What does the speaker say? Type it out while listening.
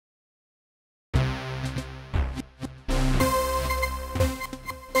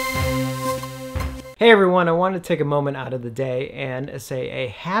Hey everyone, I want to take a moment out of the day and say a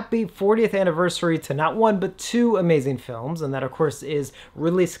happy 40th anniversary to not one but two amazing films, and that of course is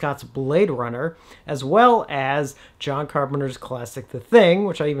Ridley Scott's Blade Runner, as well as John Carpenter's classic The Thing,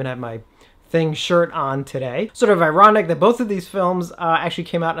 which I even have my Thing shirt on today. Sort of ironic that both of these films actually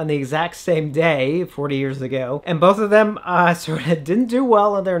came out on the exact same day 40 years ago, and both of them sort of didn't do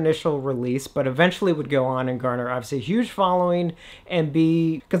well on their initial release, but eventually would go on and garner obviously a huge following and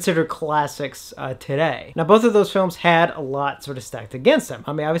be considered classics today. Now both of those films had a lot sort of stacked against them.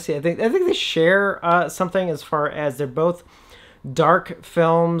 I mean, obviously I think they share something as far as they're both dark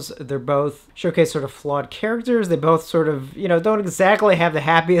films. They're both showcase sort of flawed characters. They both sort of, don't exactly have the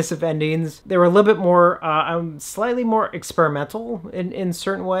happiest of endings. They were a little bit more, slightly more experimental in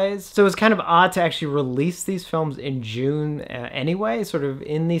certain ways. So it was kind of odd to actually release these films in June anyway, sort of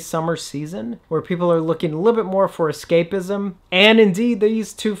in the summer season, where people are looking a little bit more for escapism. And indeed,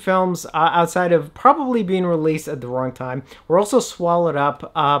 these two films, outside of probably being released at the wrong time, were also swallowed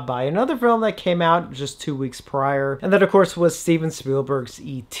up by another film that came out just 2 weeks prior. And that, of course, was Steven Spielberg's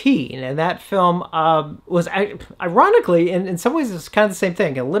E.T. And that film was, ironically, in some ways, it's kind of the same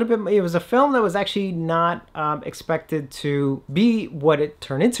thing. A little bit, it was a film that was actually not expected to be what it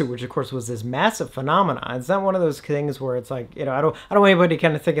turned into, which of course was this massive phenomenon. It's not one of those things where it's like, I don't want anybody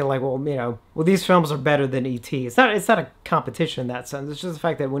kind of thinking like, well, these films are better than E.T. It's not a competition in that sense. It's just the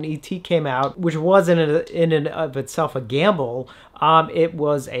fact that when E.T. came out, which was in and of itself a gamble, it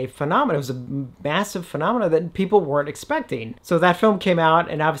was a phenomenon. It was a massive phenomenon that people weren't expecting. So that film came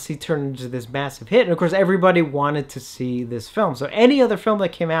out and obviously turned into this massive hit. And of course, everybody wanted to see this film. So any other film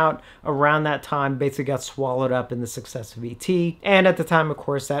that came out around that time basically got swallowed up in the success of E.T. And at the time, of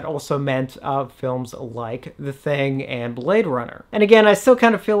course, that also meant films like The Thing and Blade Runner. And again, I still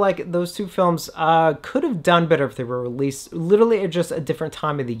kind of feel like those two films could have done better if they were released literally at just a different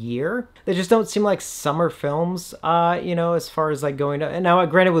time of the year. They just don't seem like summer films, as far as like going to, and now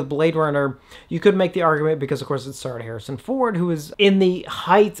granted with Blade Runner, you could make the argument because of course it starred Harrison Ford, who was in the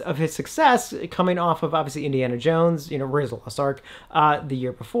height of his success, coming off of obviously Indiana Jones, Raiders of the Lost Ark, the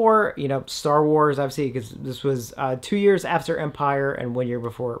year before, Star Wars, obviously, because this was 2 years after Empire and 1 year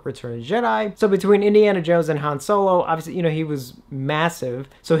before Return of the Jedi. So between Indiana Jones and Han Solo, obviously, he was massive.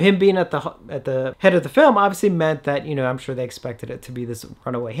 So him being at the head of the film obviously meant that, I'm sure they expected it to be this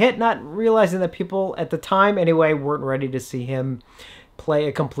runaway hit, not realizing that people at the time anyway weren't ready to see him play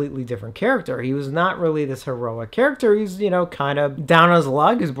a completely different character. He was not really this heroic character. He's, kind of down on his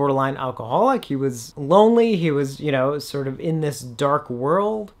luck. He's borderline alcoholic. He was lonely. He was, sort of in this dark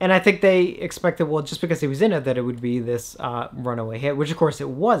world. And I think they expected, well, just because he was in it, that it would be this runaway hit, which of course it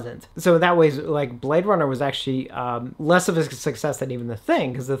wasn't. So in that way, like Blade Runner was actually less of a success than even The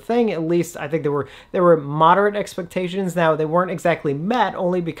Thing, because The Thing, at least, I think there were moderate expectations. Now, they weren't exactly met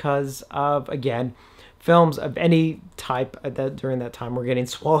only because of, again, films of any type during that time were getting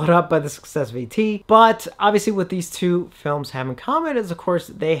swallowed up by the success of E.T. But obviously what these two films have in common is, of course,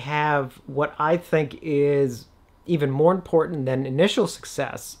 they have what I think is even more important than initial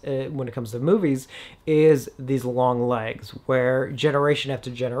success when it comes to movies, is these long legs, where generation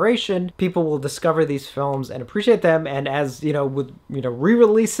after generation, people will discover these films and appreciate them. And as, with,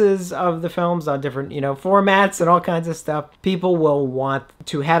 re-releases of the films on different, formats and all kinds of stuff, people will want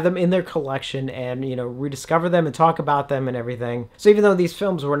to have them in their collection and, rediscover them and talk about them and everything. So even though these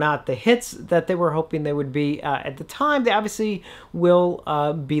films were not the hits that they were hoping they would be at the time, they obviously will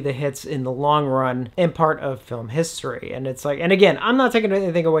be the hits in the long run and part of film history. And it's like, and again, I'm not taking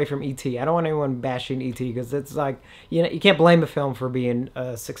anything away from E.T. I don't want anyone bashing E.T. because it's like, you can't blame a film for being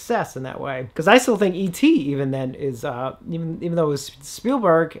a success in that way. Because I still think E.T. even then is, even though it was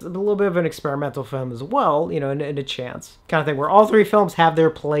Spielberg, a little bit of an experimental film as well, in a chance kind of thing, where all three films have their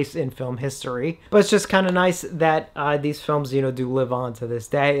place in film history. But it's just kind of nice that these films, do live on to this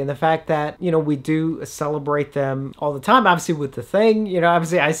day. And the fact that, we do celebrate them all the time, obviously with The Thing,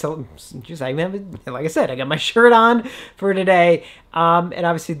 obviously like I said, I got my shirt on for today. And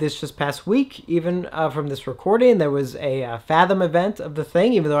obviously this just past week, even from this recording, there was a Fathom event of The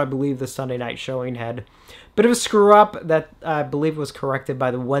Thing, even though I believe the Sunday night showing had a bit of a screw up that I believe was corrected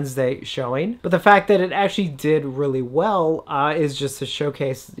by the Wednesday showing. But the fact that it actually did really well is just a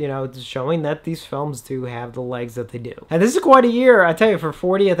showcase, showing that these films do have the legs that they do. And this is quite a year, I tell you, for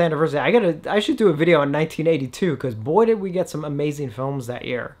 40th anniversary. I should do a video on 1982, because boy did we get some amazing films that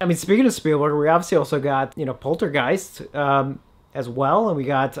year. I mean, speaking of Spielberg, we obviously also got, Poltergeist, as well. And we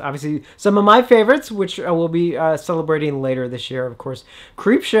got, obviously, some of my favorites, which we'll be celebrating later this year, of course.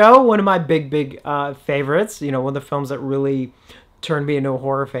 Creepshow, one of my big favorites. One of the films that really turned me into a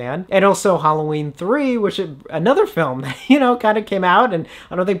horror fan. And also Halloween 3, which is another film that, you know, kind of came out, and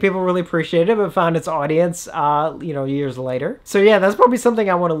I don't think people really appreciated it, but found its audience, you know, years later. So yeah, that's probably something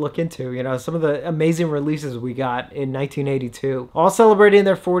I want to look into, you know, some of the amazing releases we got in 1982, all celebrating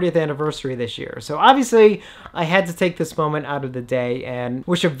their 40th anniversary this year. So obviously, I had to take this moment out of the day and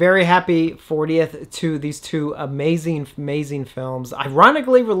wish a very happy 40th to these two amazing films,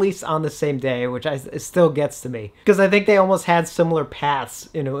 ironically released on the same day, which it still gets to me, because I think they almost had similar paths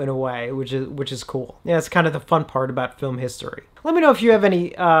in a way, which is cool. Yeah, it's kind of the fun part about film history. Let me know if you have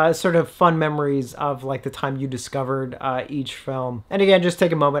any sort of fun memories of like the time you discovered each film. And again, just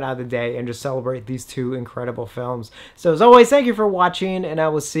take a moment out of the day and just celebrate these two incredible films. So as always, thank you for watching, and I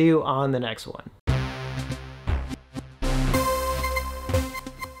will see you on the next one.